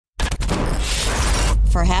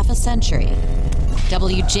For half a century,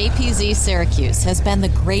 WJPZ Syracuse has been the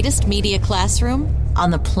greatest media classroom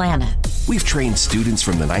on the planet. We've trained students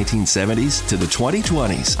from the 1970s to the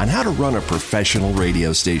 2020s on how to run a professional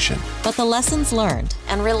radio station. But the lessons learned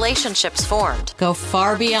and relationships formed go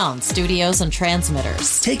far beyond studios and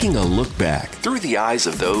transmitters. Taking a look back through the eyes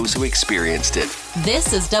of those who experienced it.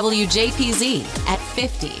 This is WJPZ at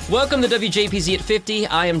 50. Welcome to WJPZ at 50.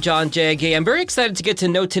 I am John Jagay. I'm very excited to get to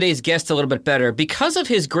know today's guest a little bit better. Because of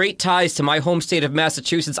his great ties to my home state of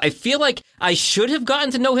Massachusetts, I feel like I should have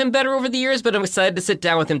gotten to know him better over the years, but I'm excited to sit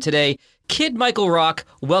down with him today. Kid Michael Rock,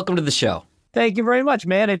 welcome to the show. Thank you very much,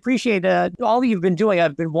 man. I appreciate all you've been doing.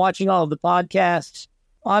 I've been watching all of the podcasts.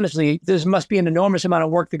 Honestly, there must be an enormous amount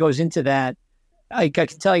of work that goes into that. I can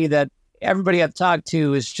tell you that everybody I've talked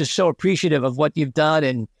to is just so appreciative of what you've done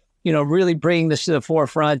and, you know, really bringing this to the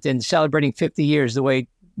forefront and celebrating 50 years the way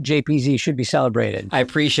JPZ should be celebrated. I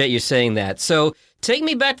appreciate you saying that. So take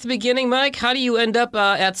me back to the beginning, Mike. How do you end up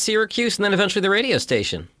at Syracuse and then eventually the radio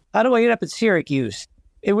station? How do I end up at Syracuse?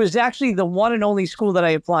 It was actually the one and only school that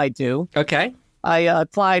I applied to. Okay. I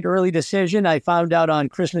applied early decision. I found out on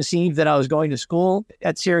Christmas Eve that I was going to school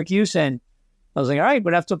at Syracuse, and I was like, all right,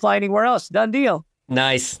 wouldn't have to apply anywhere else. Done deal.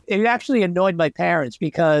 Nice. It actually annoyed my parents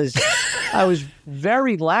because I was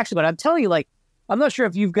very lax about it. I'm telling you, like, I'm not sure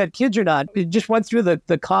if you've got kids or not. It just went through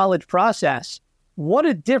the college process. What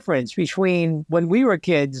a difference between when we were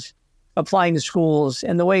kids applying to schools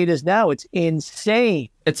and the way it is now. It's insane.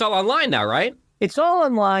 It's all online now, right? It's all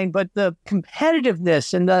online, but the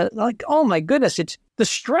competitiveness and oh my goodness, it's the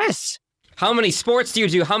stress. How many sports do you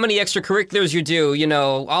do? How many extracurriculars you do? You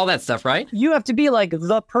know, all that stuff, right? You have to be like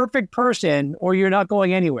the perfect person or you're not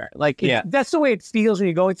going anywhere. That's the way it feels when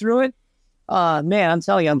you're going through it. Man, I'm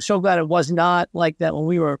telling you, I'm so glad it was not like that when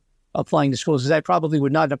we were applying to schools, because I probably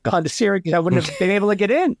would not have gone to Syracuse. I wouldn't have been able to get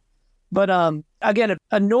in. But again, it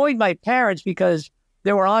annoyed my parents because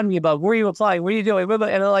they were on me about, where are you applying? What are you doing? And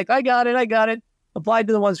they're like, I got it. Applied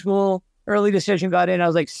to the one school, early decision, got in. I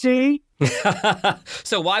was like, see?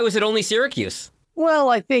 So why was it only Syracuse? Well,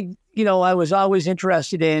 I think, you know, I was always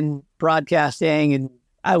interested in broadcasting, and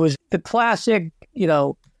I was the classic, you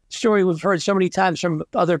know, story we've heard so many times from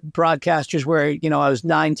other broadcasters where, you know, I was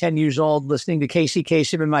 9, 10 years old listening to Casey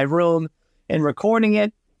Kasem in my room and recording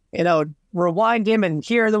it. And I would rewind him and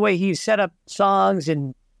hear the way he set up songs.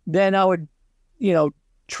 And then I would, you know,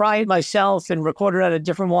 try it myself and record it on a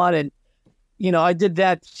different one. And, you know, I did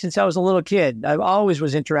that since I was a little kid. I always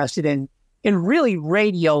was interested in really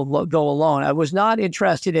radio go alone. I was not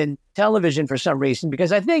interested in television for some reason,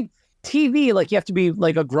 because I think TV, like, you have to be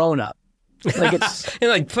like a grown-up. Like, it's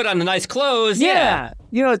and like put on the nice clothes. Yeah.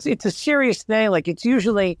 You know, it's a serious thing. Like, it's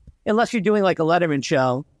usually, unless you're doing like a Letterman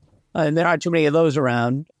show, and there aren't too many of those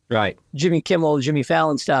around. Right. Jimmy Kimmel, Jimmy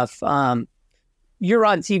Fallon stuff. You're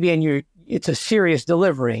on TV and it's a serious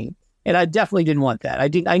delivery. And I definitely didn't want that.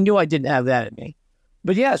 I knew I didn't have that in me.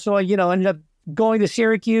 But yeah, so I, you know, ended up going to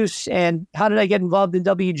Syracuse. And how did I get involved in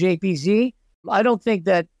WJPZ? I don't think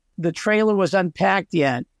that the trailer was unpacked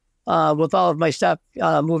yet with all of my stuff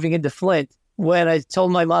moving into Flint. When I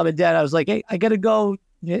told my mom and dad, I was like, hey, I got to go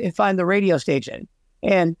and find the radio station.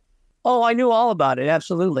 And, I knew all about it.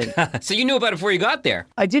 Absolutely. So you knew about it before you got there?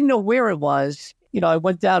 I didn't know where it was. You know, I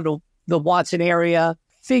went down to the Watson area,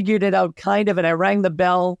 figured it out kind of, and I rang the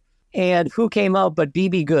bell. And who came out but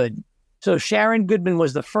BB Good? So Sharon Goodman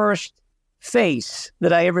was the first face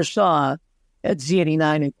that I ever saw at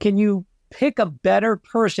Z89. And can you pick a better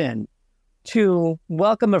person to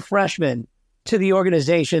welcome a freshman to the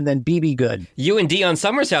organization than BB Good? You and Deion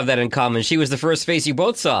Summers have that in common. She was the first face you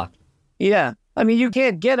both saw. Yeah. I mean, you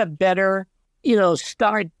can't get a better, you know,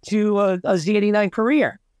 start to a Z89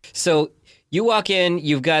 career. So you walk in,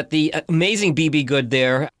 you've got the amazing BB Good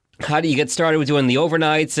there. How do you get started with doing the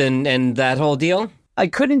overnights and that whole deal? I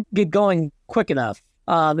couldn't get going quick enough.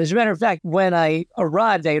 As a matter of fact, when I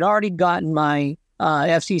arrived, I had already gotten my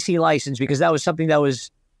FCC license, because that was something that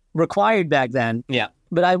was required back then. Yeah.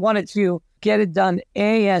 But I wanted to get it done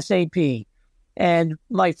ASAP. And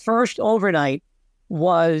my first overnight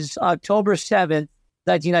was October 7th,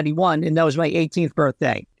 1991, and that was my 18th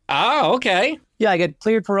birthday. Oh, okay. Yeah, I got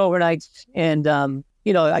cleared for overnights, and,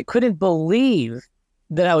 you know, I couldn't believe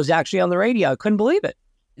that I was actually on the radio. I couldn't believe it.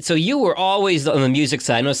 So you were always on the music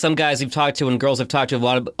side. I know some guys we've talked to and girls I've talked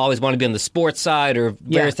to always want to be on the sports side or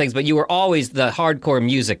various things, but you were always the hardcore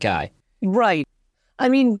music guy. Right. I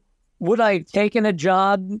mean, would I have taken a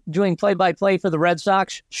job doing play-by-play for the Red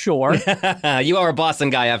Sox? Sure. You are a Boston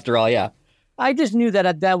guy after all, yeah. I just knew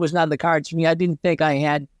that was not in the cards for me. I didn't think I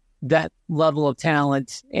had that level of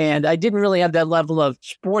talent. And I didn't really have that level of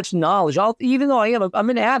sports knowledge, even though I'm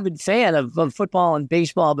an avid fan of football and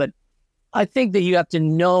baseball, but I think that you have to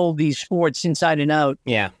know these sports inside and out.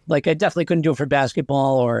 Yeah. Like I definitely couldn't do it for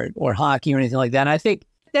basketball or hockey or anything like that. And I think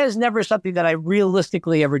that is never something that I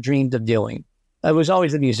realistically ever dreamed of doing. I was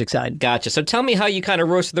always the music side. Gotcha. So tell me how you kind of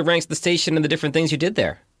rose to the ranks of the station and the different things you did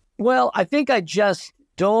there. Well, I think I just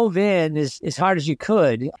dove in as hard as you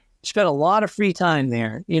could, spent a lot of free time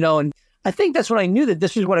there, and I think that's when I knew that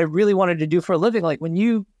this is what I really wanted to do for a living. Like when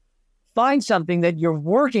you find something that you're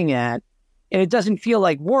working at and it doesn't feel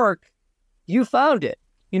like work, you found it.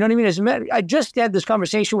 You know what I mean? As a matter, I just had this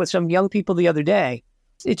conversation with some young people the other day.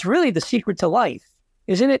 It's really the secret to life,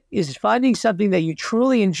 isn't it? Is finding something that you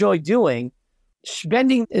truly enjoy doing,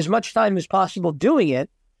 spending as much time as possible doing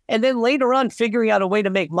it, and then later on figuring out a way to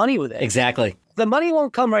make money with it. Exactly. The money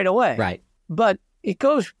won't come right away. Right. But it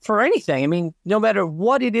goes for anything. I mean, no matter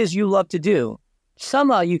what it is you love to do,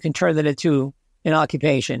 somehow you can turn that into an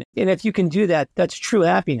occupation. And if you can do that, that's true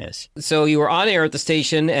happiness. So you were on air at the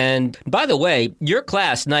station. And by the way, your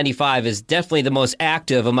class, 95, is definitely the most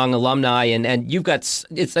active among alumni. And you've got,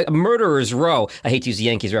 it's like a murderer's row. I hate to use the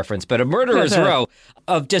Yankees reference, but a murderer's row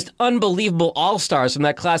of just unbelievable all-stars from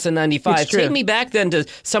that class of 95. Take me back then to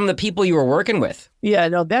some of the people you were working with. Yeah,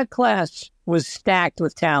 no, that class was stacked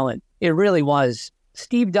with talent. It really was.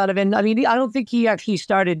 Steve Donovan, I mean, I don't think he actually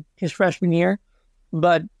started his freshman year,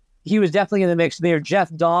 but he was definitely in the mix there.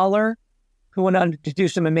 Jeff Dollar, who went on to do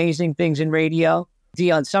some amazing things in radio.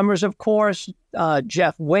 Deion Summers, of course.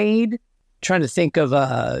 Jeff Wade. Trying to think of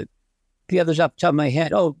the others off the top of my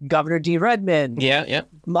head. Oh, Governor D. Redmond. Yeah.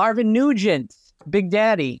 Marvin Nugent, Big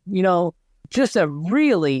Daddy. Just a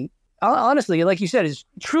really, honestly, like you said, is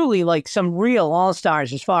truly like some real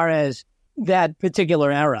all-stars as far as that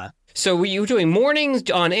particular era. So were you doing mornings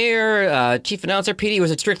on air, chief announcer, PD? Was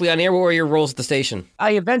it strictly on air? What were your roles at the station?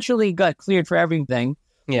 I eventually got cleared for everything.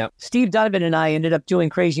 Yeah. Steve Donovan and I ended up doing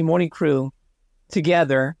Crazy Morning Crew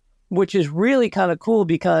together, which is really kind of cool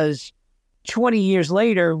because 20 years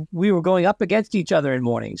later, we were going up against each other in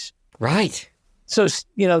mornings. Right. So,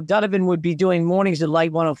 Donovan would be doing mornings at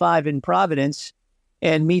Light 105 in Providence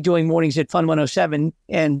and me doing mornings at Fun 107.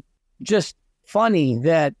 And just funny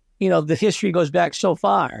that, the history goes back so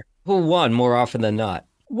far. Who won more often than not?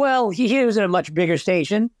 Well, he was at a much bigger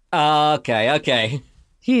station. Okay.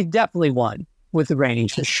 He definitely won with the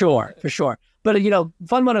ratings, for sure. But, Fun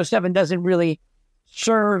 107 doesn't really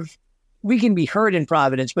serve, we can be heard in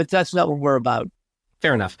Providence, but that's not what we're about.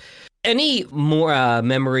 Fair enough. Any more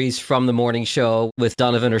memories from the morning show with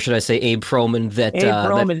Donovan, or should I say Abe Froman? Abe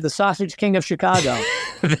Froman, the Sausage King of Chicago.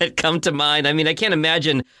 That come to mind? I mean, I can't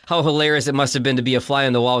imagine how hilarious it must have been to be a fly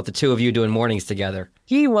on the wall with the two of you doing mornings together.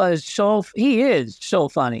 He is so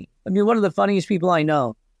funny. I mean, one of the funniest people I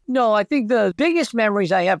know. No, I think the biggest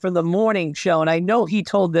memories I have from the morning show, and I know he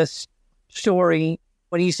told this story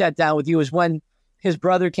when he sat down with you, is when his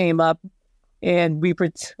brother came up. And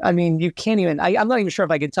you can't even, I'm not even sure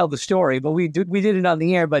if I can tell the story, but we did it on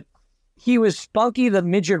the air, but he was Spunky the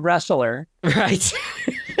midget wrestler. Right.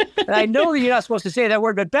 And I know that you're not supposed to say that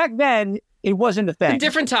word, but back then it wasn't a thing.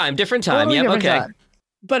 Different time. Totally Yeah, different okay. time.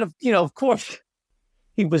 But, of course,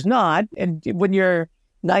 he was not. And when you're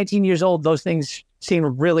 19 years old, those things seem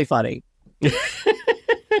really funny.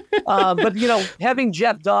 But, having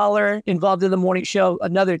Jeff Dollar involved in the morning show,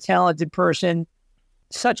 another talented person,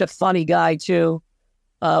 such a funny guy, too.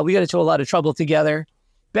 We got into a lot of trouble together.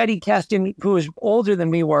 Betty Keston, who was older than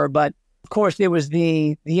we were, but of course there was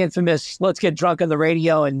the infamous let's get drunk on the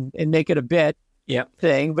radio and make it a bit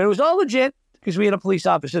thing. But it was all legit because we had a police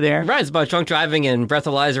officer there. Right, it's about drunk driving and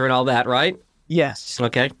breathalyzer and all that, right? Yes.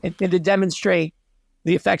 Okay. And to demonstrate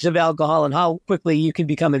the effects of alcohol and how quickly you can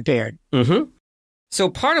become impaired. Mm-hmm. So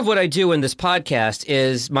part of what I do in this podcast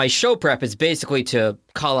is my show prep is basically to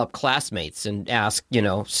call up classmates and ask,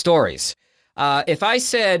 stories. If I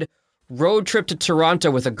said road trip to Toronto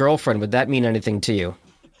with a girlfriend, would that mean anything to you?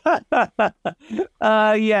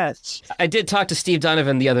 Yes. I did talk to Steve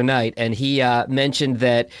Donovan the other night, and he mentioned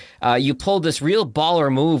that you pulled this real baller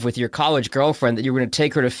move with your college girlfriend that you were going to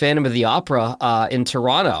take her to Phantom of the Opera in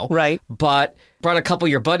Toronto. Right. But brought a couple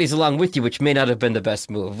of your buddies along with you, which may not have been the best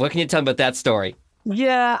move. What can you tell me about that story?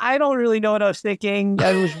 Yeah, I don't really know what I was thinking.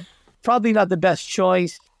 It was probably not the best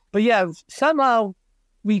choice. But yeah, somehow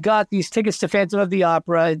we got these tickets to Phantom of the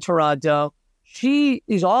Opera in Toronto. She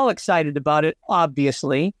is all excited about it,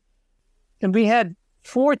 obviously. And we had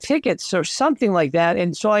 4 tickets or something like that.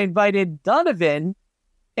 And so I invited Donovan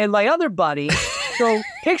and my other buddy. So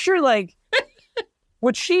picture like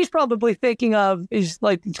what she's probably thinking of is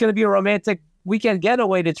like it's going to be a romantic weekend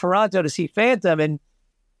getaway to Toronto to see Phantom. And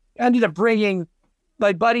ended up bringing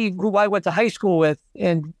my buddy who I went to high school with,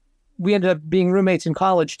 and we ended up being roommates in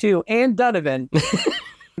college too, and Donovan.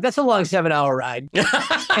 That's a long 7-hour ride.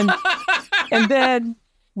 and then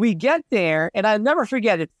we get there, and I'll never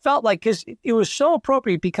forget, it felt like, because it was so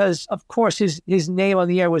appropriate because, of course, his name on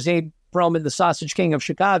the air was Abe Broman, the Sausage King of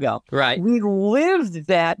Chicago. Right. We lived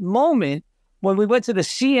that moment when we went to the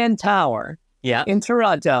CN Tower in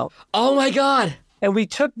Toronto. Oh, my God. And we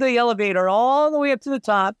took the elevator all the way up to the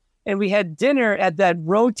top, and we had dinner at that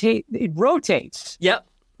it rotates. Yep.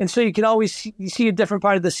 And so you can always see a different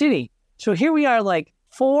part of the city. So here we are, like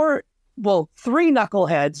three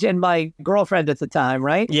knuckleheads and my girlfriend at the time,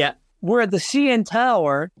 right? Yeah. We're at the CN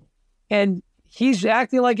Tower, and he's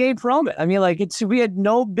acting like Abe Broman. I mean, like, we had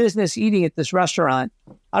no business eating at this restaurant.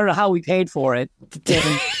 I don't know how we paid for it.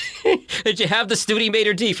 Did you have the Studi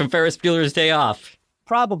Mater D from Ferris Bueller's Day Off?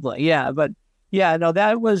 Probably, yeah. But yeah, no,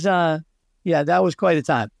 that was quite a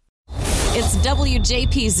time. It's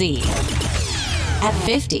WJPZ at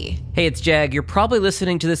 50. Hey, it's Jag. You're probably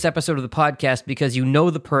listening to this episode of the podcast because you know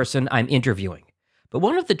the person I'm interviewing. But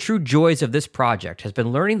one of the true joys of this project has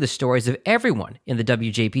been learning the stories of everyone in the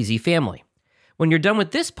WJPZ family. When you're done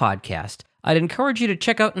with this podcast, I'd encourage you to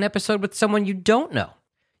check out an episode with someone you don't know.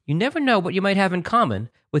 You never know what you might have in common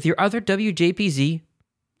with your other WJPZ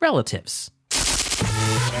relatives.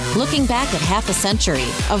 Looking back at half a century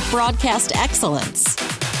of broadcast excellence.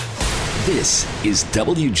 This is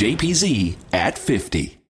WJPZ at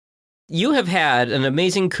 50. You have had an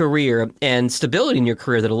amazing career and stability in your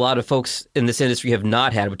career that a lot of folks in this industry have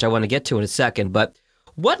not had, which I want to get to in a second. But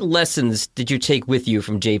what lessons did you take with you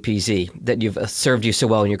from JPZ that you've served you so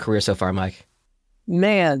well in your career so far, Mike?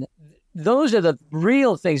 Man, those are the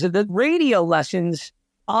real things. The radio lessons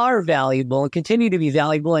are valuable and continue to be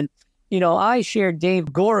valuable. And, I share Dave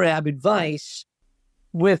Gorab advice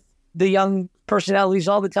with the young personalities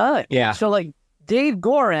all the time. Yeah. So like Dave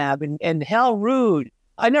Gorab and Hal Rood.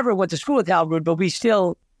 I never went to school with Hal Rood, but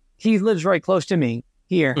he lives very close to me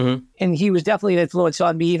here. Mm-hmm. And he was definitely an influence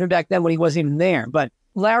on me even back then when he wasn't even there. But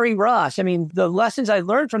Larry Ross, I mean, the lessons I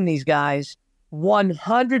learned from these guys,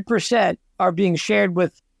 100% are being shared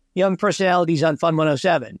with young personalities on Fun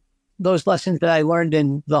 107. Those lessons that I learned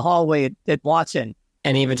in the hallway at Watson.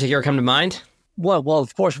 Any in particular come to mind? Well,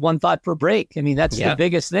 of course, one thought per break. I mean, that's the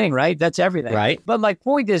biggest thing, right? That's everything. Right. But my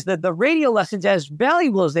point is that the radio lessons, as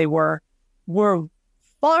valuable as they were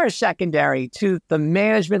far secondary to the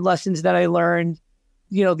management lessons that I learned,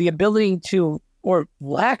 the ability to, or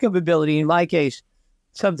lack of ability in my case,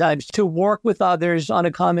 sometimes to work with others on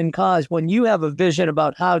a common cause when you have a vision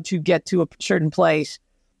about how to get to a certain place.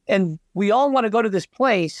 And we all want to go to this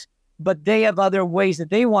place, but they have other ways that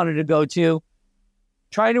they wanted to go to.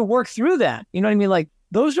 Try to work through that. You know what I mean? Like,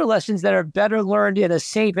 those are lessons that are better learned in a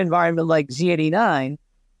safe environment like Z89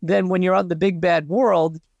 than when you're out in the big bad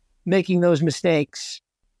world making those mistakes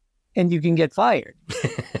and you can get fired.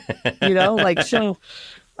 So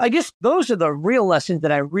I guess those are the real lessons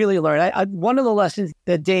that I really learned. One of the lessons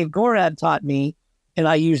that Dave Gorab taught me, and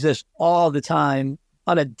I use this all the time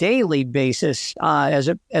on a daily basis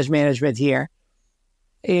as management here,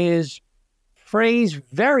 is phrase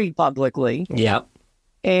very publicly. Yeah.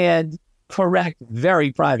 And correct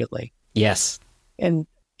very privately. Yes. And,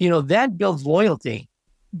 that builds loyalty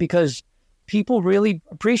because people really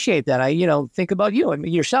appreciate that. I think about you and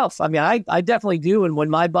yourself. I mean, I definitely do. And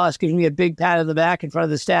when my boss gives me a big pat on the back in front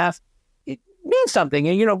of the staff, it means something.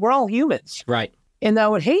 And, we're all humans. Right. And I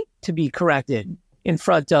would hate to be corrected in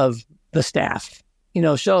front of the staff,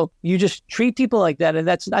 so you just treat people like that. And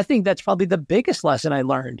I think that's probably the biggest lesson I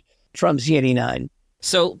learned from Z89.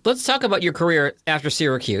 So let's talk about your career after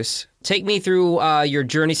Syracuse. Take me through your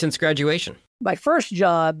journey since graduation. My first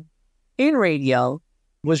job in radio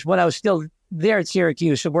was when I was still there at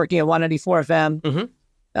Syracuse, so working at 194 FM,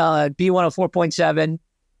 B104.7.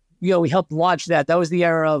 We helped launch that. That was the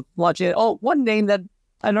era of launching it. Oh, one name that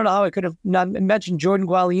I don't know how I could have not mentioned, Jordan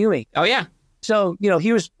Gualiumi. Oh, yeah. So,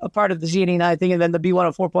 he was a part of the Z89 thing and then the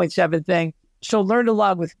B104.7 thing. So learned a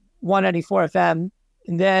lot with 194 FM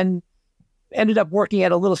and then ended up working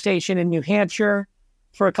at a little station in New Hampshire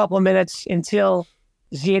for a couple of minutes until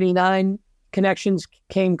Z89 connections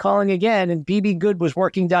came calling again. And BB Good was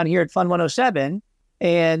working down here at Fun 107.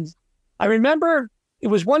 And I remember it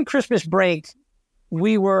was one Christmas break.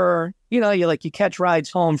 We were, you catch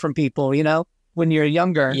rides home from people, when you're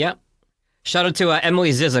younger. Yep. Shout out to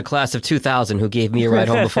Emily Zizza, class of 2000, who gave me a ride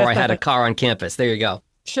home before I had a car on campus. There you go.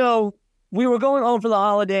 So we were going home for the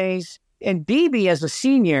holidays, and BB, as a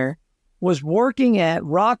senior, was working at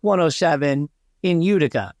Rock 107 in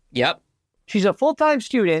Utica. Yep. She's a full-time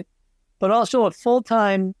student, but also a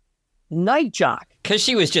full-time night jock. Because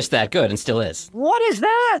she was just that good and still is. What is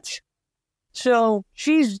that? So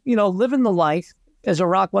she's, living the life as a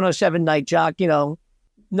Rock 107 night jock,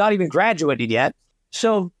 not even graduated yet.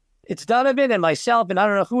 So it's Donovan and myself, and I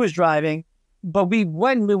don't know who was driving, but we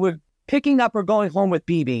were picking up or going home with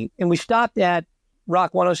BB, and we stopped at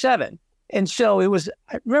Rock 107. And so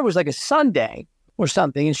I remember it was like a Sunday or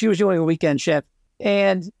something, and she was doing a weekend shift,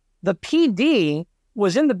 and the PD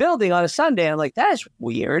was in the building on a Sunday. I'm like, that's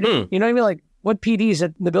weird. You know what I mean? Like, what PD is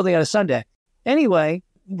in the building on a Sunday? Anyway,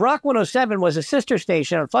 Rock 107 was a sister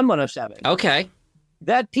station on Fun 107. Okay.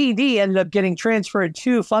 That PD ended up getting transferred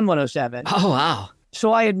to Fun 107. Oh, wow.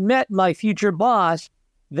 So I had met my future boss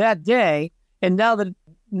that day, and now that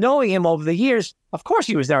knowing him over the years, of course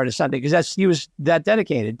he was there on a Sunday because he was that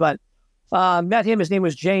dedicated. But met him, his name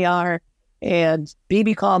was JR, and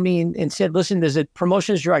BB called me and said, listen, there's a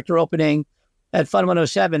promotions director opening at Fun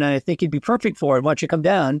 107, and I think you'd be perfect for it. Why don't you come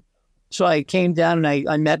down? So I came down and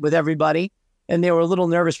I met with everybody, and they were a little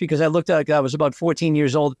nervous because I looked like I was about 14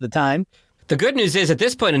 years old at the time. The good news is at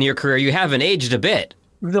this point in your career, you haven't aged a bit.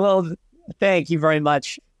 Well, thank you very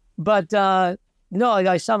much. But no,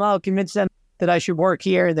 I somehow convinced them that I should work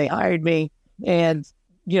here, and they hired me. And,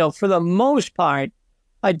 for the most part,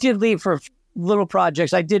 I did leave for little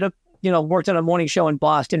projects. I did, worked on a morning show in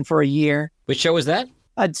Boston for a year. Which show was that?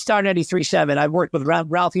 I'd started 93.7. I worked with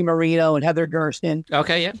Ralphie Marino and Heather Gersten.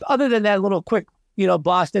 Okay, yeah. Other than that little quick,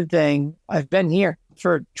 Boston thing, I've been here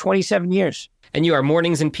for 27 years. And you are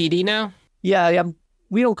mornings in PD now? Yeah,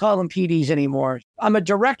 we don't call them PDs anymore. I'm a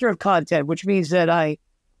director of content, which means that I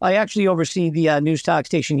actually oversee the news talk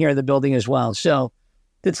station here in the building as well. So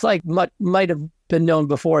it's like might have been known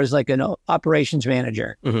before as like an operations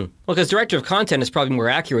manager. Mm-hmm. Well, because director of content is probably more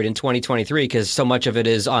accurate in 2023 because so much of it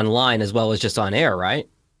is online as well as just on air, right?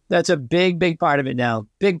 That's a big, big part of it now.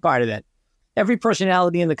 Big part of it. Every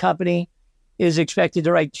personality in the company is expected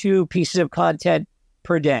to write 2 pieces of content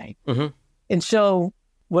per day. Mm-hmm. And so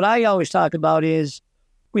what I always talk about is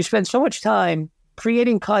we spend so much time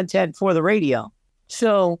creating content for the radio.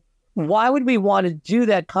 So why would we want to do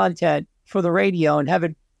that content for the radio and have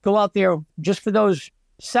it go out there just for those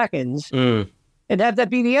seconds and have that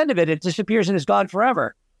be the end of it? It disappears and is gone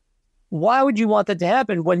forever. Why would you want that to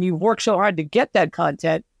happen when you work so hard to get that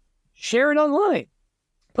content? Share it online,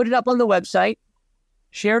 put it up on the website,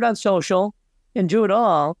 share it on social, and do it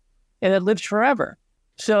all, and it lives forever.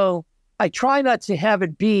 So I try not to have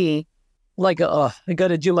it be like, I got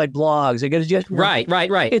to do my blogs. I got to just... Right.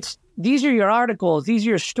 These are your articles. These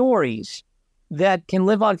are your stories that can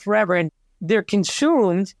live on forever, and they're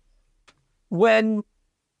consumed when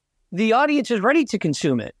the audience is ready to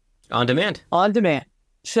consume it. On demand. On demand.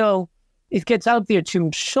 So it gets out there to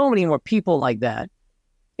so many more people like that.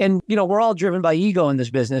 And, we're all driven by ego in this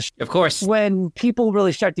business. Of course. When people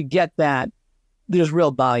really start to get that, there's real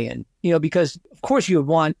buy-in, because, of course, you would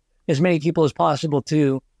want as many people as possible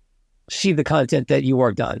to see the content that you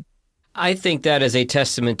worked on. I think that is a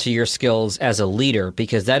testament to your skills as a leader,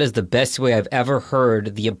 because that is the best way I've ever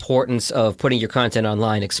heard the importance of putting your content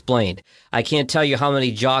online explained. I can't tell you how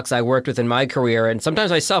many jocks I worked with in my career, and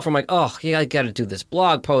sometimes myself, I'm like, oh, yeah, I got to do this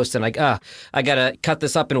blog post, and I got to cut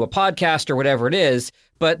this up into a podcast or whatever it is.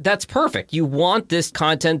 But that's perfect. You want this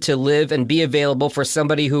content to live and be available for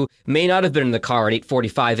somebody who may not have been in the car at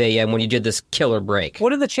 8:45 a.m. when you did this killer break.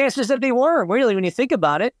 What are the chances that they were, really, when you think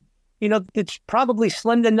about it? It's probably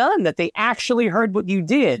slim to none that they actually heard what you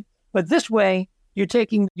did. But this way, you're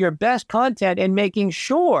taking your best content and making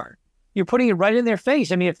sure you're putting it right in their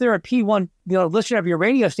face. I mean, if they're a P1 listener of your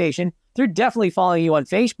radio station, they're definitely following you on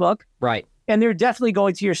Facebook. Right. And they're definitely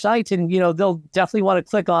going to your site, and, they'll definitely want to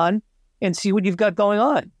click on and see what you've got going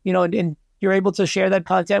on, and you're able to share that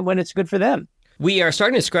content when it's good for them. We are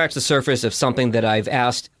starting to scratch the surface of something that I've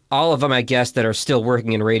asked all of my guests that are still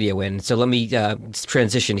working in radio in. So let me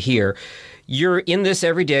transition here. You're in this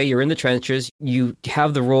every day. You're in the trenches. You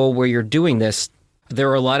have the role where you're doing this. There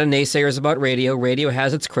are a lot of naysayers about radio. Radio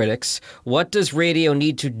has its critics. What does radio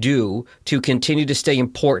need to do to continue to stay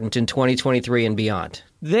important in 2023 and beyond?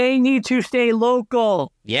 They need to stay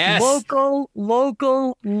local. Yes.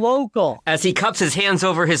 Local. As he cups his hands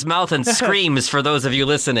over his mouth and screams for those of you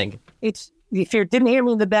listening. If you didn't hear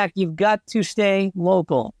me in the back, you've got to stay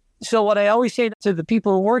local. So what I always say to the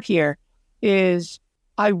people who work here is,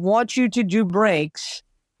 I want you to do breaks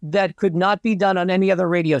that could not be done on any other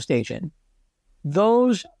radio station.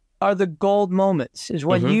 Those are the gold moments, is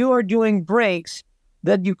when you are doing breaks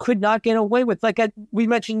that you could not get away with. Like we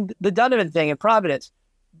mentioned the Donovan thing in Providence.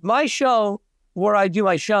 My show, where I do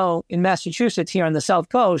my show in Massachusetts here on the South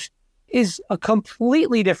Coast, is a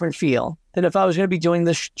completely different feel than if I was going to be doing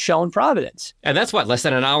this show in Providence. And that's what, less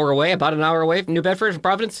than an hour away, about an hour away from New Bedford, from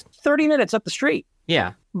Providence? 30 minutes up the street.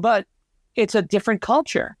 Yeah. But it's a different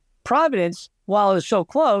culture. Providence, while it's so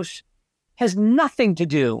close, has nothing to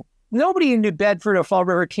do. Nobody in New Bedford or Fall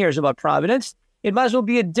River cares about Providence. It might as well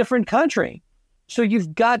be a different country. So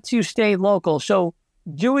you've got to stay local. So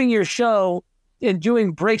doing your show and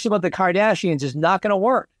doing breaks about the Kardashians is not going to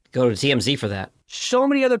work. Go to TMZ for that. So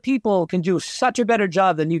many other people can do such a better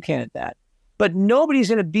job than you can at that. But nobody's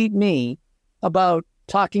going to beat me about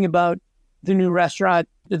talking about the new restaurant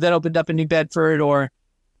that opened up in New Bedford or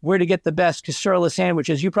where to get the best casserole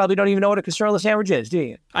sandwiches. You probably don't even know what a casserole sandwich is, do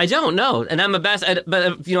you? I don't know. And I'm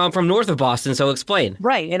I'm from north of Boston, so explain.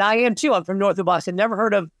 Right. And I am too. I'm from north of Boston. Never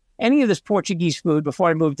heard of any of this Portuguese food before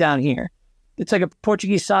I moved down here. It's like a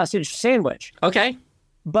Portuguese sausage sandwich. Okay.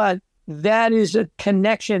 But that is a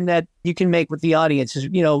connection that you can make with the audience.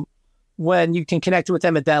 When you can connect with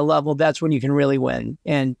them at that level, that's when you can really win.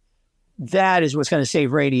 And that is what's going to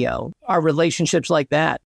save radio. Our relationships like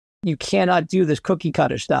that. You cannot do this cookie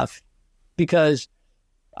cutter stuff because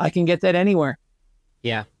I can get that anywhere.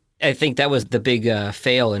 Yeah. I think that was the big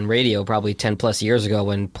fail in radio probably 10 plus years ago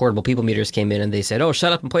when portable people meters came in and they said, oh,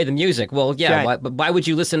 shut up and play the music. Well, yeah, right. why would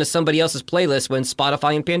you listen to somebody else's playlist when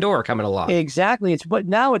Spotify and Pandora are coming along? Exactly. It's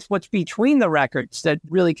what's between the records that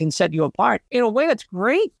really can set you apart. In a way, that's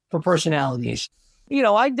great for personalities.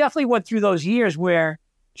 I definitely went through those years where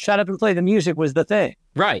shut up and play the music was the thing.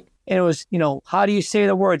 Right. And it was, how do you say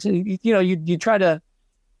the words? You try to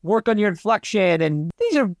work on your inflection, and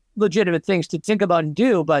these are legitimate things to think about and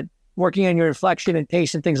do, but working on your inflection and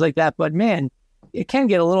pace and things like that. But man, it can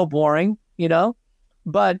get a little boring,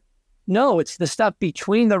 but no, it's the stuff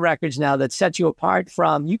between the records now that sets you apart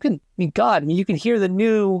from, you can hear the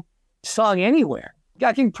new song anywhere.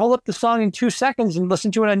 I can pull up the song in 2 seconds and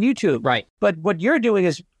listen to it on YouTube. Right. But what you're doing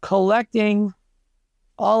is collecting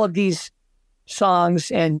all of these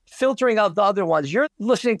songs and filtering out the other ones. You're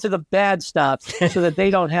listening to the bad stuff so that they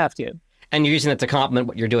don't have to. And you're using it to complement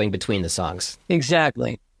what you're doing between the songs.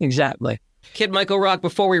 Exactly. Kid Mike O'Rourke,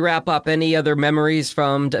 before we wrap up, any other memories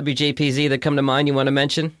from WJPZ that come to mind you want to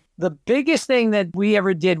mention? The biggest thing that we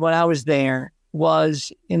ever did when I was there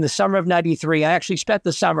was in the summer of 93. I actually spent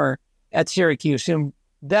the summer at Syracuse, and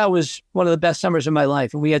that was one of the best summers of my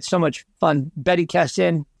life. And we had so much fun. Betty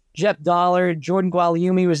Keston, Jeff Dollar, Jordan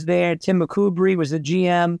Gualiumi was there. Tim McCoubry was the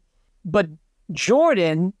GM. But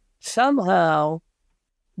Jordan somehow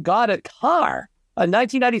got a car, a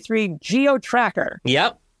 1993 Geo Tracker.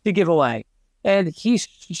 Yep. To give away. And he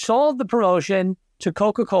sold the promotion to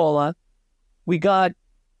Coca-Cola. We got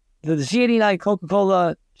the Z89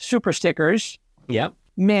 Coca-Cola super stickers. Yep.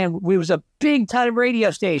 Man, it was a big time radio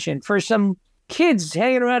station for some kids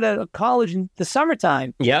hanging around a college in the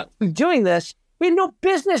summertime. Yep. Doing this. We had no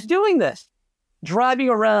business doing this. Driving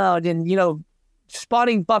around and,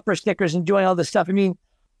 spotting bumper stickers and doing all this stuff. I mean,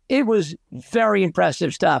 it was very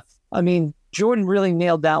impressive stuff. I mean, Jordan really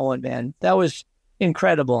nailed that one, man. That was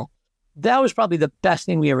incredible. That was probably the best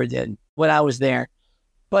thing we ever did when I was there.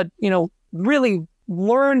 But, really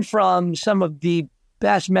learn from some of the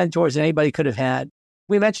best mentors that anybody could have had.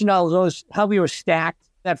 We mentioned all of those, how we were stacked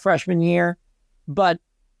that freshman year, but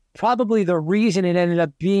probably the reason it ended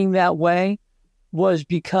up being that way was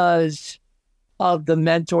because of the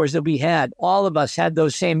mentors that we had. All of us had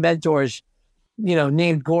those same mentors,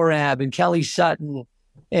 named Gorab and Kelly Sutton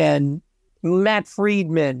and Matt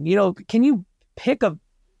Friedman. Can you pick a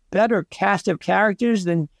better cast of characters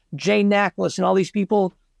than Jay Nacklis and all these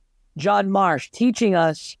people, John Marsh, teaching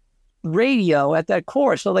us radio at that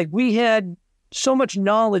course? So we had so much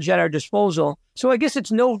knowledge at our disposal. So I guess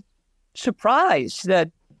it's no surprise that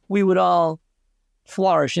we would all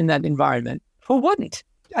flourish in that environment. Who wouldn't?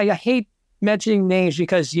 I hate mentioning names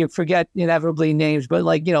because you forget inevitably names, but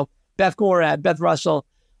Beth Gorab, Beth Russell,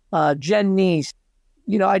 Jen Neese,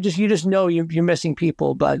 you just know you're missing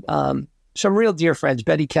people, but some real dear friends.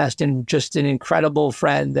 Betty Keston, just an incredible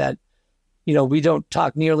friend that, we don't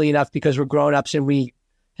talk nearly enough because we're grown-ups and we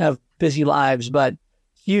have busy lives, but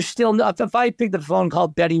you still know, if I picked the phone and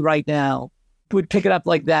called Betty right now, would pick it up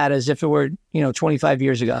like that as if it were, 25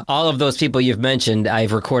 years ago. All of those people you've mentioned,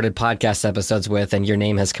 I've recorded podcast episodes with, and your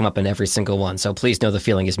name has come up in every single one. So please know the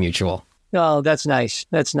feeling is mutual. Oh, that's nice.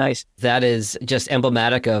 That's nice. That is just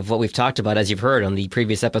emblematic of what we've talked about, as you've heard on the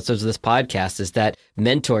previous episodes of this podcast, is that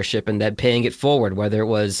mentorship and that paying it forward, whether it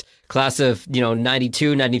was class of,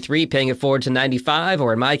 92, 93, paying it forward to 95,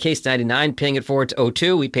 or in my case, 99, paying it forward to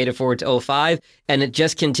 02. We paid it forward to 05. And it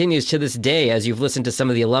just continues to this day as you've listened to some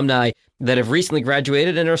of the alumni that have recently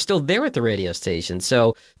graduated and are still there at the radio station.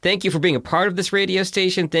 So thank you for being a part of this radio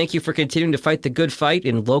station. Thank you for continuing to fight the good fight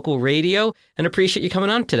in local radio, and appreciate you coming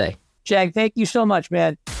on today. Jag, thank you so much,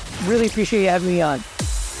 man. Really appreciate you having me on.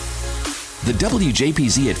 The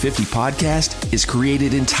WJPZ at 50 podcast is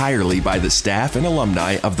created entirely by the staff and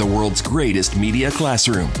alumni of the world's greatest media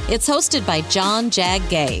classroom. It's hosted by John Jag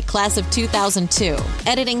Gay, class of 2002.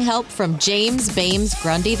 Editing help from James Bames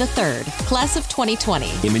Grundy III, class of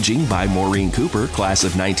 2020. Imaging by Maureen Cooper, class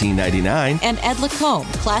of 1999. And Ed Lacombe,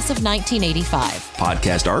 class of 1985.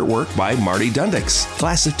 Podcast artwork by Marty Dundix,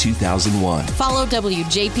 class of 2001. Follow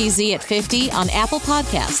WJPZ at 50 on Apple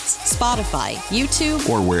Podcasts, Spotify, YouTube,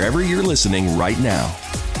 or wherever you're listening right now.